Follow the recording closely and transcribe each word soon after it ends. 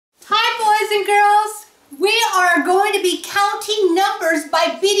to be counting numbers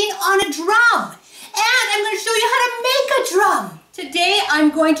by beating on a drum. And I'm going to show you how to make a drum. Today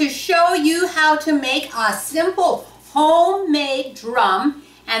I'm going to show you how to make a simple homemade drum.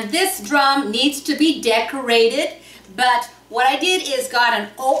 And this drum needs to be decorated. But what I did is got an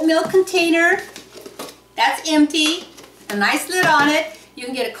oatmeal container. That's empty. A nice lid on it. You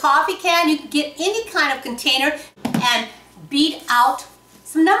can get a coffee can. You can get any kind of container and beat out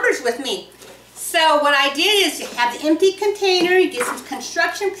some numbers with me. So what I did is you have the empty container, you get some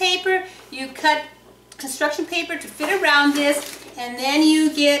construction paper, you cut construction paper to fit around this, and then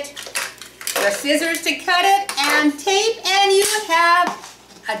you get your scissors to cut it and tape, and you have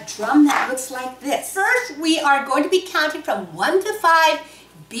a drum that looks like this. First, we are going to be counting from 1 to 5,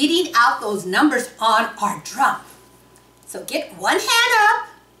 beating out those numbers on our drum. So get one hand up.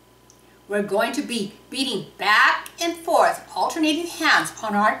 We're going to be beating back and forth, alternating hands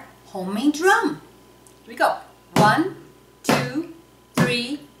on our homemade drum. Here we go. 1, 2,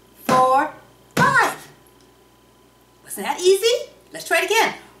 3, 4, 5. Wasn't that easy? Let's try it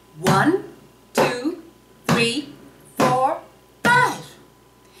again. 1, 2, 3, 4, 5.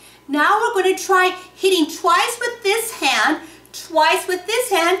 Now we're going to try hitting twice with this hand, twice with this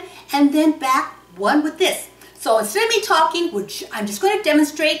hand, and then back one with this. So instead of me talking, I'm just going to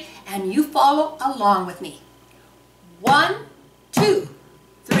demonstrate and you follow along with me. 1, 2,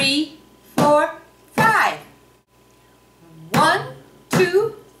 3, 4, 5. 1,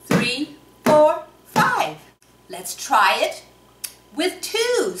 2, 3, 4, 5. Let's try it with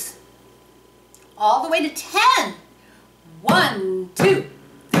twos. All the way to 10. 1, 2,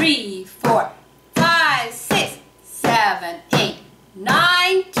 3, 4, 5, 6, 7, 8,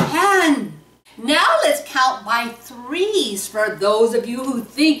 9, 10. Now let's count by threes for those of you who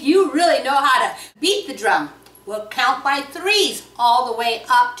think you really know how to beat the drum. We'll count by threes all the way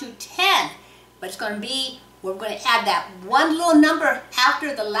up to 10. But it's going to be, we're going to add that one little number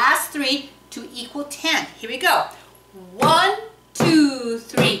after the last 3 to equal 10. Here we go. 1, 2,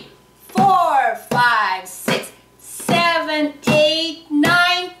 3, 4, 5, 6, 7, 8,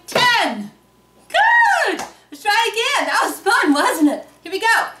 9, 10. Good! Let's try it again. That was fun, wasn't it? Here we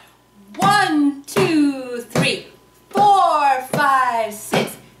go. 1, 2, 3, 4, 5,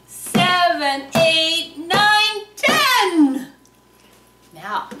 6, 7, 8, 9, 10.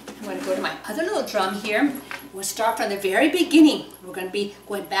 Now, I'm going to go to my other little drum here. We'll start from the very beginning. We're going to be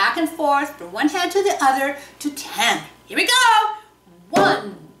going back and forth from one hand to the other to 10. Here we go.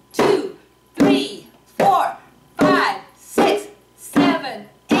 1, 2, 3, 4, 5, 6, 7,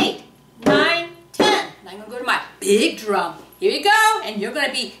 8, 9, 10. Now I'm going to go to my big drum. Here we go, and you're going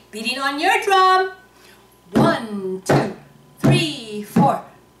to be beating on your drum. 1, 2, 3, 4,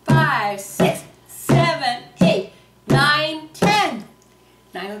 5, 6, 7, 8, 9, 10.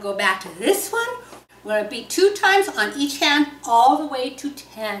 Now I'm going to go back to this one. We're going to beat 2 times on each hand all the way to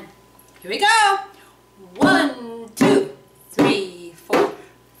 10. Here we go. 1, 2, 3, 4,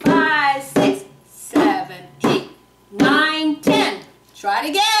 5, 6, 7, 8, 9, 10. Try it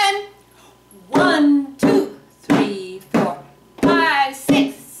again. 1, 2, 3, 4, 5,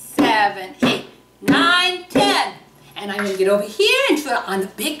 6, 7, 8, 9, 10. And I'm going to get over here and try it on the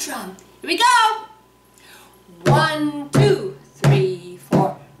big drum. Here we go. 1, 2, 3,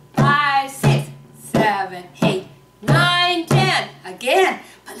 4, 5, 6, 7, 8, 9, 10. Again,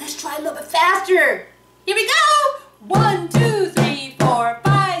 but let's try a little bit faster. Here we go. 1, 2, 3, 4,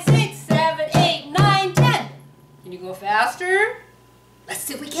 5, 6, 7, 8, 9, 10. Can you go faster? Let's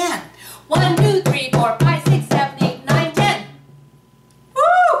see if we can. 1, 2, 3, 4, 5, 6, 7, 8, 9, 10.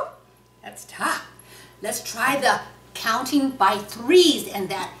 Woo! That's tough. Let's try the counting by threes and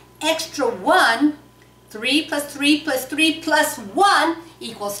that extra 1. 3 plus 3 plus 3 plus 1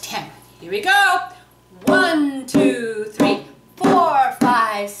 equals 10. Here we go. 1, 2, 3, 4,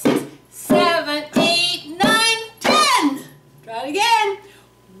 5, 6, 7, 8, 9, 10. Try it again.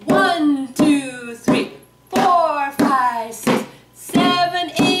 1, 2, 3, 4, 5, 6,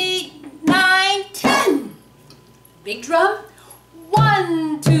 7, 8, 9, 10. Big drum.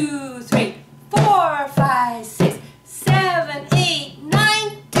 1, 2, 3, 4, 5, 6, 7, 8,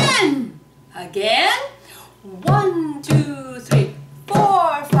 9, 10. Again. 1, 2, 3,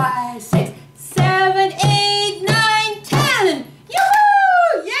 4, 5, 6, 7, 8, 9, 10.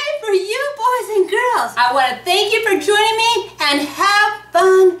 Yoo-hoo! Yay for you, boys and girls. I want to thank you for joining me and have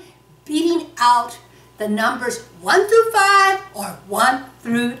fun beating out the numbers 1 through 5 or 1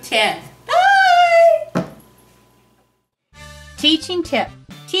 through 10. Bye! Teaching tip.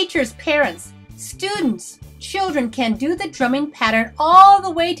 Teachers, parents, students, children can do the drumming pattern all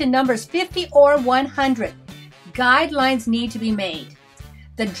the way to numbers 50 or 100. Guidelines need to be made.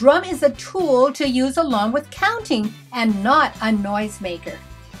 The drum is a tool to use along with counting and not a noisemaker.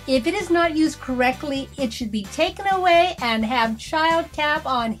 If it is not used correctly, it should be taken away and have child tap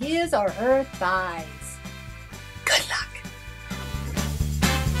on his or her thigh.